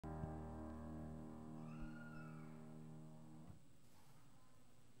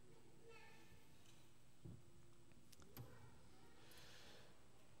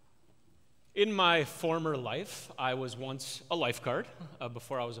In my former life, I was once a lifeguard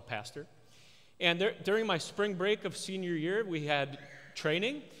before I was a pastor. And during my spring break of senior year, we had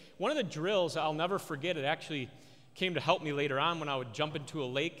training. One of the drills I'll never forget, it actually came to help me later on when I would jump into a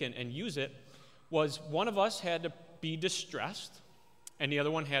lake and use it, was one of us had to be distressed, and the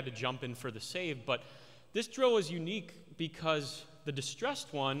other one had to jump in for the save. But this drill was unique because the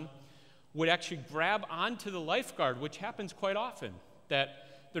distressed one would actually grab onto the lifeguard, which happens quite often, that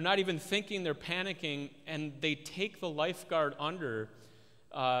they're not even thinking, they're panicking, and they take the lifeguard under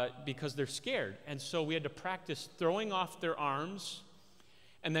because they're scared. And so we had to practice throwing off their arms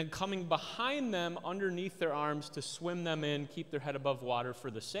and then coming behind them underneath their arms to swim them in, keep their head above water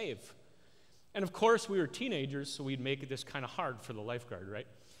for the save. And of course, we were teenagers, so we'd make this kind of hard for the lifeguard, right?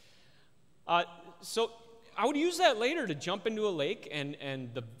 So I would use that later to jump into a lake,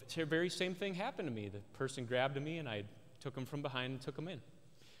 and the very same thing happened to me. The person grabbed me, and I took him from behind and took him in.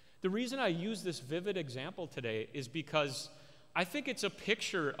 The reason I use this vivid example today is because I think it's a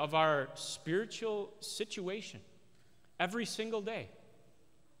picture of our spiritual situation every single day.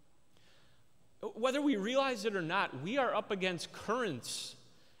 Whether we realize it or not, we are up against currents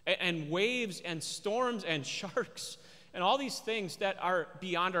and waves and storms and sharks and all these things that are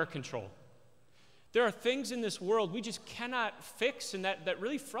beyond our control. There are things in this world we just cannot fix, and that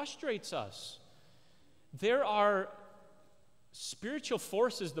really frustrates us. There are spiritual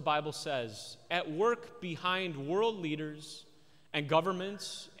forces, the Bible says, at work behind world leaders and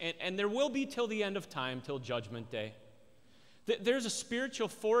governments, and there will be till the end of time, till Judgment Day. There's a spiritual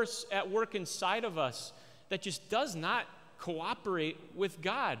force at work inside of us that just does not cooperate with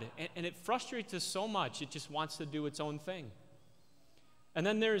God, and it frustrates us so much, it just wants to do its own thing. And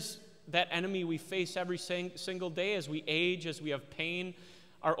then there's that enemy we face every single day as we age, as we have pain,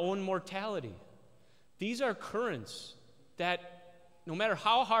 our own mortality. These are currents that no matter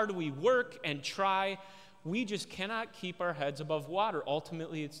how hard we work and try, we just cannot keep our heads above water.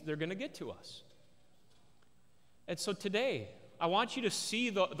 Ultimately, they're going to get to us. And so today, I want you to see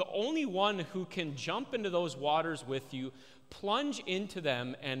the only one who can jump into those waters with you, plunge into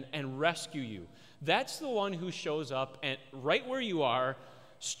them, and rescue you. That's the one who shows up and right where you are,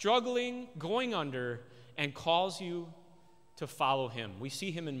 struggling, going under, and calls you to follow him. We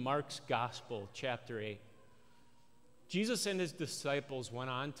see him in Mark's Gospel, chapter 8. Jesus and his disciples went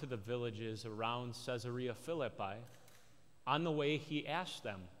on to the villages around Caesarea Philippi. On the way, he asked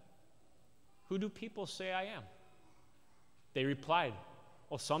them, "Who do people say I am?" They replied,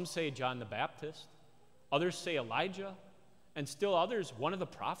 "Well, some say John the Baptist, others say Elijah, and still others, one of the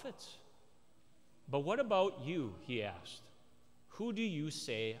prophets." "But what about you?" he asked. "Who do you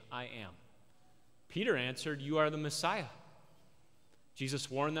say I am?" Peter answered, "You are the Messiah." Jesus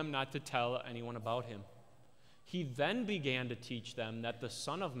warned them not to tell anyone about him. He then began to teach them that the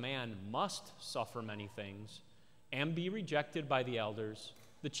Son of Man must suffer many things and be rejected by the elders,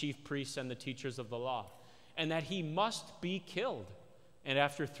 the chief priests, and the teachers of the law, and that he must be killed and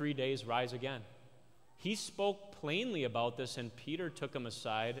after 3 days rise again. He spoke plainly about this, and Peter took him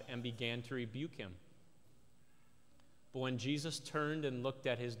aside and began to rebuke him. But when Jesus turned and looked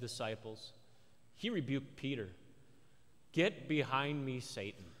at his disciples, he rebuked Peter. "Get behind me,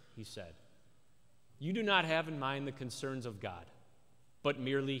 Satan," he said. "You do not have in mind the concerns of God, but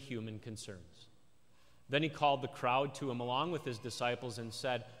merely human concerns." Then he called the crowd to him along with his disciples and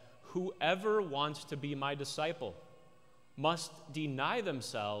said, "Whoever wants to be my disciple must deny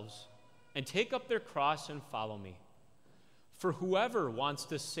themselves and take up their cross and follow me. For whoever wants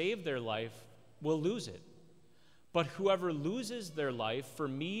to save their life will lose it. But whoever loses their life for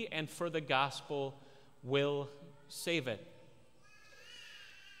me and for the gospel will save it."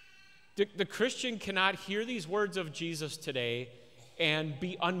 The Christian cannot hear these words of Jesus today and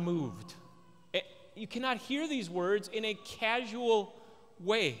be unmoved. You cannot hear these words in a casual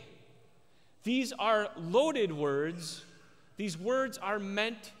way. These are loaded words. These words are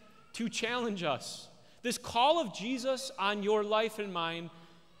meant to challenge us. This call of Jesus on your life and mine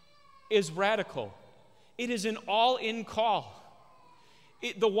is radical. It is an all-in call.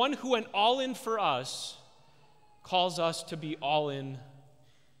 The one who went all in for us calls us to be all in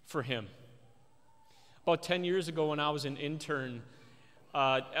for him. About 10 years ago when I was an intern,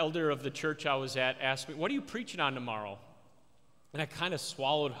 elder of the church I was at asked me, "What are you preaching on tomorrow?" And I kind of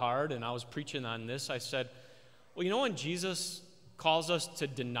swallowed hard, and I was preaching on this. I said, "Well, you know when Jesus calls us to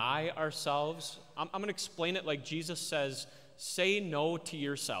deny ourselves, I'm going to explain it like Jesus says, say no to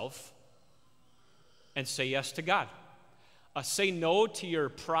yourself and say yes to God. Say no to your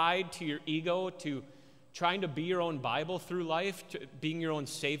pride, to your ego, to trying to be your own Bible through life, to being your own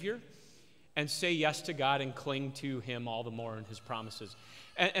Savior, and say yes to God and cling to him all the more in his promises.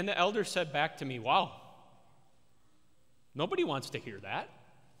 And the elder said back to me, wow, nobody wants to hear that.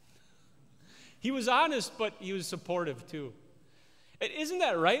 He was honest, but he was supportive too. Isn't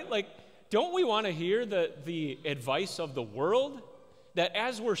that right? Like, don't we want to hear the advice of the world? That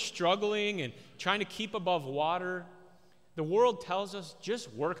as we're struggling and trying to keep above water, the world tells us,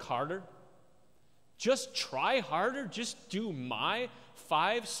 just work harder. Just try harder. Just do my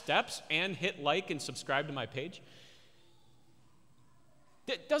 5 steps and hit like and subscribe to my page.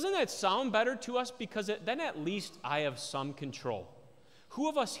 Doesn't that sound better to us? Because then at least I have some control. Who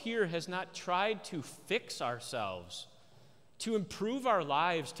of us here has not tried to fix ourselves, to improve our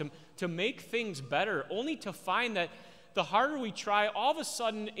lives, to make things better, only to find that the harder we try, all of a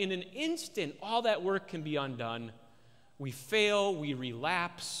sudden, in an instant, all that work can be undone. We fail, we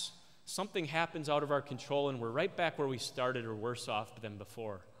relapse, something happens out of our control, and we're right back where we started or worse off than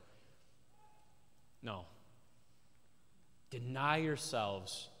before. No. Deny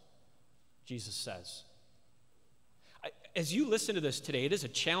yourselves, Jesus says. As you listen to this today, it is a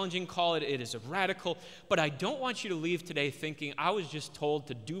challenging call, it is a radical, but I don't want you to leave today thinking, I was just told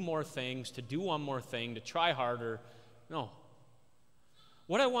to do more things, to do one more thing, to try harder. No.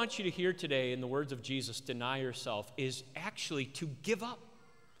 What I want you to hear today in the words of Jesus, deny yourself, is actually to give up.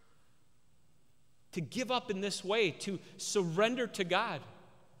 To give up in this way, to surrender to God,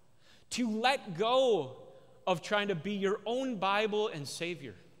 to let go of trying to be your own Bible and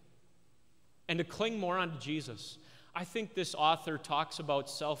Savior, and to cling more onto Jesus. I think this author talks about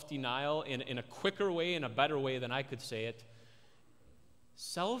self-denial in a quicker way, in a better way than I could say it.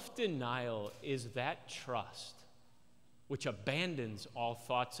 Self-denial is that trust which abandons all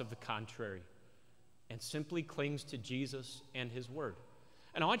thoughts of the contrary and simply clings to Jesus and his word.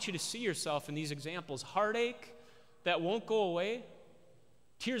 And I want you to see yourself in these examples. Heartache that won't go away,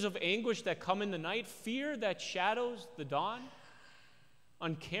 tears of anguish that come in the night, fear that shadows the dawn,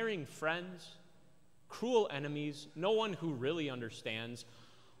 uncaring friends, cruel enemies, no one who really understands.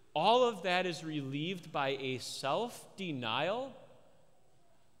 All of that is relieved by a self-denial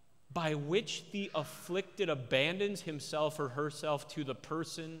by which the afflicted abandons himself or herself to the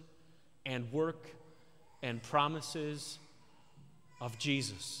person and work and promises of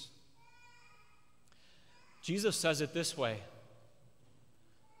Jesus. Jesus says it this way: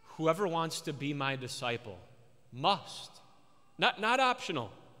 whoever wants to be my disciple must, not optional,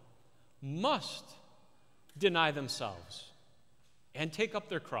 must deny themselves and take up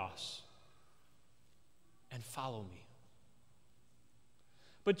their cross and follow me.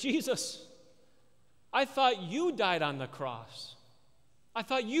 But Jesus, I thought you died on the cross. I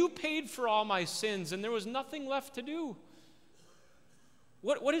thought you paid for all my sins and there was nothing left to do.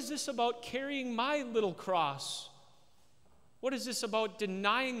 What is this about carrying my little cross? What is this about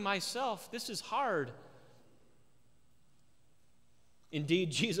denying myself? This is hard.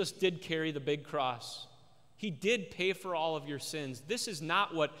 Indeed, Jesus did carry the big cross. He did pay for all of your sins. This is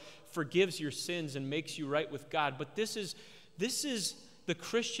not what forgives your sins and makes you right with God, but this is the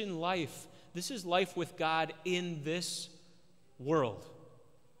Christian life. This is life with God in this world.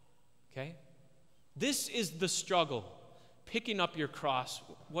 Okay? This is the struggle. Picking up your cross.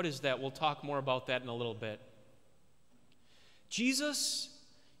 What is that? We'll talk more about that in a little bit. Jesus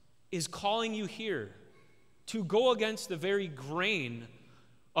is calling you here to go against the very grain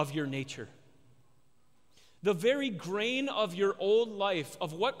of your nature. The very grain of your old life,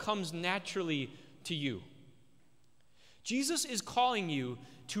 of what comes naturally to you. Jesus is calling you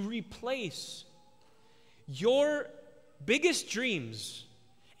to replace your biggest dreams,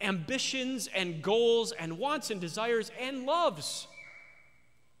 ambitions and goals and wants and desires and loves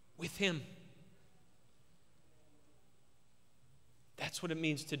with him. That's what it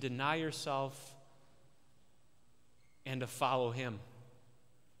means to deny yourself and to follow him.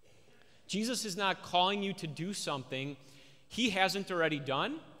 Jesus is not calling you to do something he hasn't already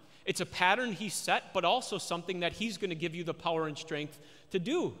done. It's a pattern he set, but also something that he's going to give you the power and strength to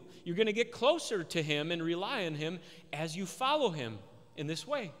do. You're going to get closer to him and rely on him as you follow him in this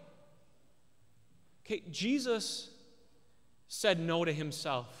way. Okay, Jesus said no to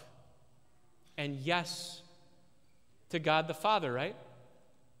himself and yes to God the Father, right?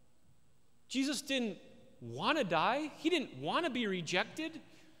 Jesus didn't want to die. He didn't want to be rejected.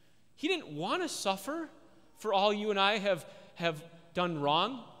 He didn't want to suffer for all you and I have done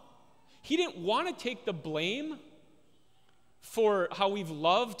wrong. He didn't want to take the blame for how we've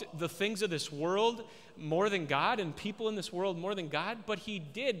loved the things of this world more than God and people in this world more than God, but he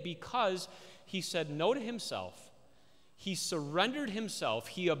did because he said no to himself. He surrendered himself.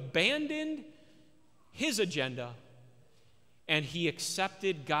 He abandoned his agenda. and he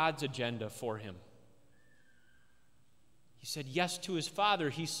accepted God's agenda for him. He said yes to his Father.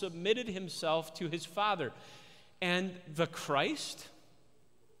 He submitted himself to his Father. And the Christ,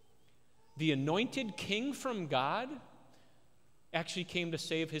 the anointed king from God, actually came to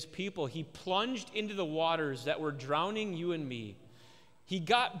save his people. He plunged into the waters that were drowning you and me. He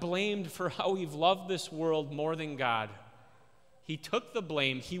got blamed for how we've loved this world more than God. He took the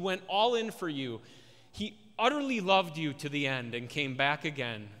blame. He went all in for you. He utterly loved you to the end and came back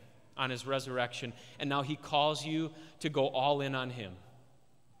again on his resurrection. And now he calls you to go all in on him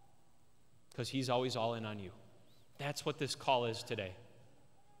because he's always all in on you. That's what this call is today.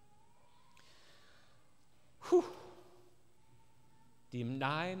 Whew.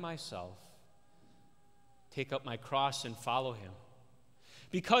 Deny myself, take up my cross and follow him.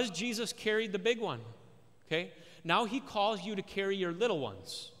 Because Jesus carried the big one, okay? Now he calls you to carry your little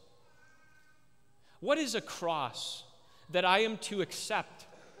ones. What is a cross that I am to accept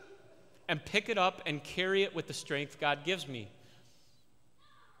and pick it up and carry it with the strength God gives me?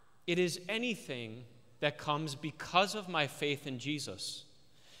 It is anything that comes because of my faith in Jesus.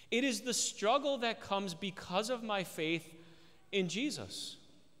 It is the struggle that comes because of my faith in Jesus.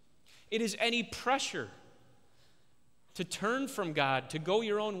 It is any pressure to turn from God, to go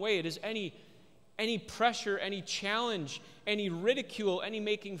your own way. It is any pressure, any challenge, any ridicule, any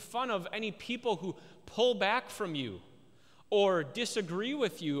making fun of, any people who pull back from you or disagree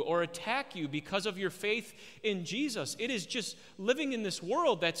with you or attack you because of your faith in Jesus. It is just living in this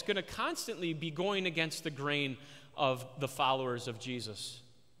world that's going to constantly be going against the grain of the followers of Jesus.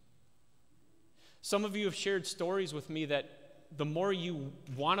 Some of you have shared stories with me that the more you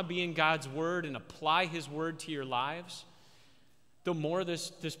want to be in God's word and apply his word to your lives, the more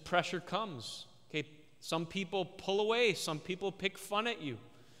this pressure comes. Okay, some people pull away, some people pick fun at you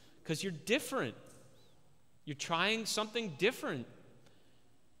because you're different. You're trying something different.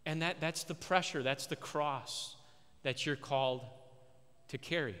 And that's the pressure, that's the cross that you're called to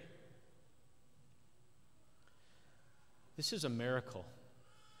carry. This is a miracle.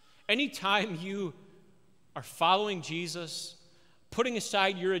 Anytime you are following Jesus, putting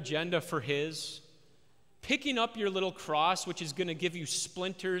aside your agenda for his, picking up your little cross, which is going to give you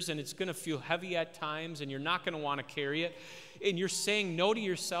splinters and it's going to feel heavy at times and you're not going to want to carry it, and you're saying no to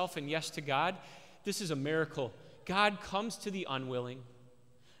yourself and yes to God, this is a miracle. God comes to the unwilling,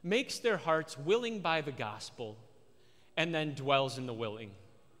 makes their hearts willing by the gospel, and then dwells in the willing.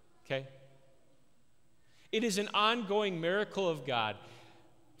 Okay? It is an ongoing miracle of God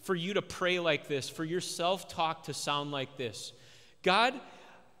for you to pray like this, for your self-talk to sound like this. God,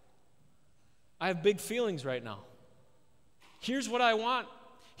 I have big feelings right now. Here's what I want.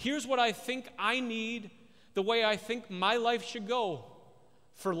 Here's what I think I need, the way I think my life should go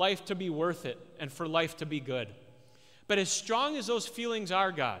for life to be worth it and for life to be good. But as strong as those feelings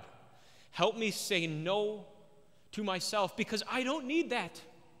are, God, help me say no to myself because I don't need that.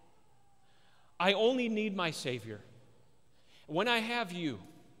 I only need my Savior. When I have you,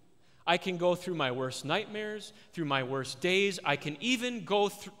 I can go through my worst nightmares, through my worst days. I can even go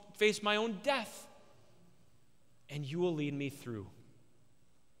face my own death. And you will lead me through.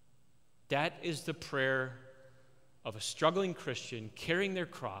 That is the prayer of a struggling Christian carrying their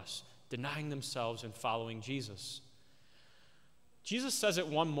cross, denying themselves, and following Jesus. Jesus says it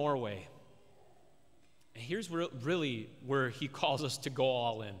one more way. And here's really where he calls us to go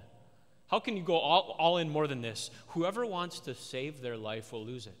all in. How can you go all in more than this? Whoever wants to save their life will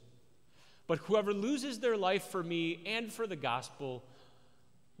lose it. But whoever loses their life for me and for the gospel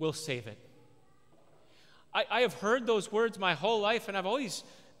will save it. I have heard those words my whole life, and I've always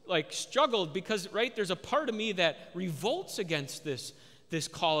struggled because, right, there's a part of me that revolts against this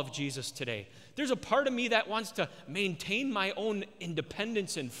call of Jesus today. There's a part of me that wants to maintain my own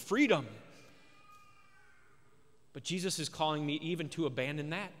independence and freedom. But Jesus is calling me even to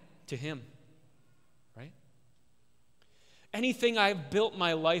abandon that to him, right? Anything I've built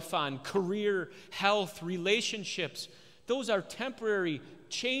my life on, career, health, relationships, those are temporary,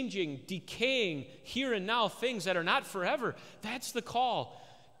 changing, decaying, here and now things that are not forever. That's the call,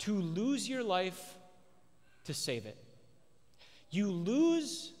 to lose your life to save it. You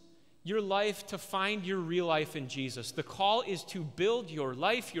lose your life to find your real life in Jesus. The call is to build your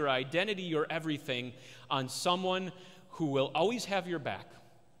life, your identity, your everything on someone who will always have your back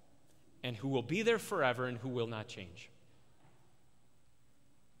and who will be there forever and who will not change.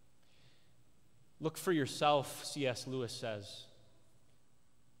 Look for yourself, C.S. Lewis says,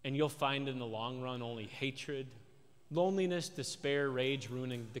 and you'll find in the long run only hatred, loneliness, despair, rage,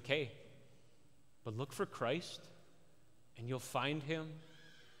 ruin, and decay. But look for Christ, and you'll find him,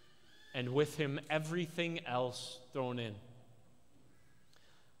 and with him everything else thrown in.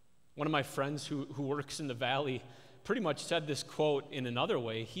 One of my friends who works in the valley pretty much said this quote in another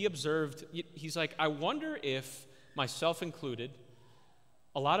way. He observed, he's like, I wonder if, myself included,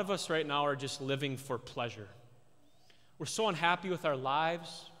 a lot of us right now are just living for pleasure. We're so unhappy with our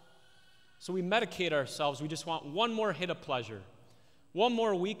lives, so we medicate ourselves. We just want one more hit of pleasure, one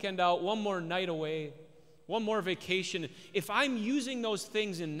more weekend out, one more night away, one more vacation. If I'm using those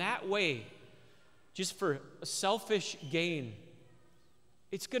things in that way, just for a selfish gain,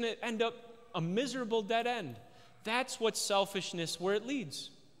 it's going to end up a miserable dead end. That's what selfishness, where it leads.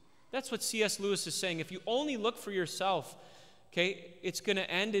 That's what C.S. Lewis is saying. If you only look for yourself, okay, it's going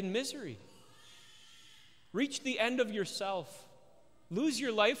to end in misery. Reach the end of yourself. Lose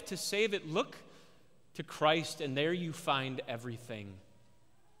your life to save it. Look to Christ, and there you find everything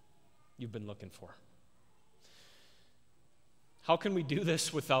you've been looking for. How can we do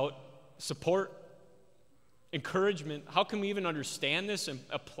this without support, encouragement? How can we even understand this and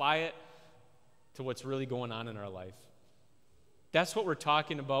apply it to what's really going on in our life? That's what we're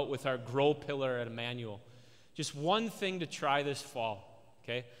talking about with our Grow Pillar at Emmanuel. Just one thing to try this fall,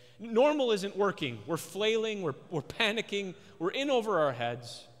 okay? Normal isn't working. We're flailing, we're panicking, we're in over our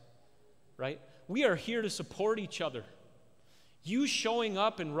heads, right? We are here to support each other. You showing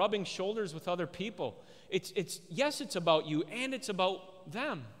up and rubbing shoulders with other people. Yes, it's about you, and it's about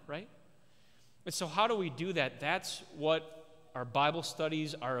them, right? And so how do we do that? That's what our Bible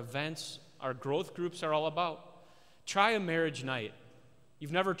studies, our events, our growth groups are all about. Try a marriage night.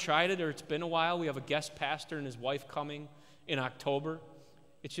 You've never tried it, or it's been a while. We have a guest pastor and his wife coming in October.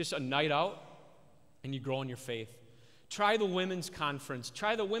 It's just a night out, and you grow in your faith. Try the women's conference.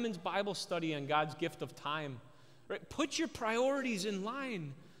 Try the women's Bible study on God's gift of time. Right? Put your priorities in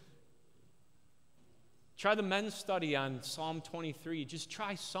line. Try the men's study on Psalm 23. Just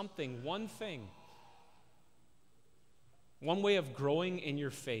try something, one thing. One way of growing in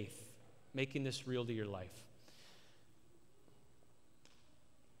your faith, making this real to your life.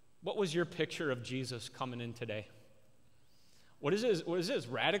 What was your picture of Jesus coming in today? What is this?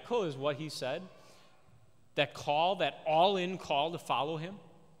 Radical is what he said? That call, that all-in call to follow him?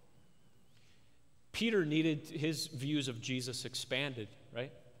 Peter needed his views of Jesus expanded,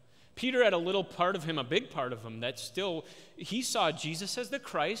 right? Peter had a little part of him, a big part of him, that still, he saw Jesus as the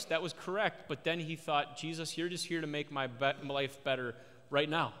Christ, that was correct, but then he thought, Jesus, you're just here to make my life better right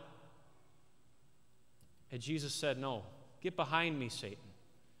now. And Jesus said, no, get behind me, Satan.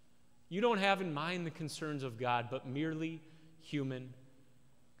 You don't have in mind the concerns of God, but merely human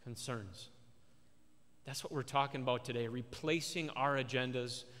concerns. That's what we're talking about today, replacing our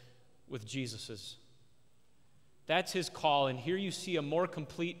agendas with Jesus's. That's his call, and here you see a more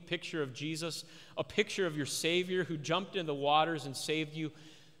complete picture of Jesus, a picture of your Savior who jumped into the waters and saved you.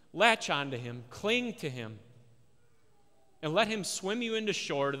 Latch onto him, cling to him, and let him swim you into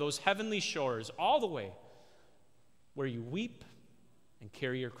shore, to those heavenly shores, all the way, where you weep and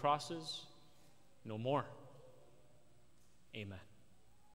carry your crosses no more. Amen.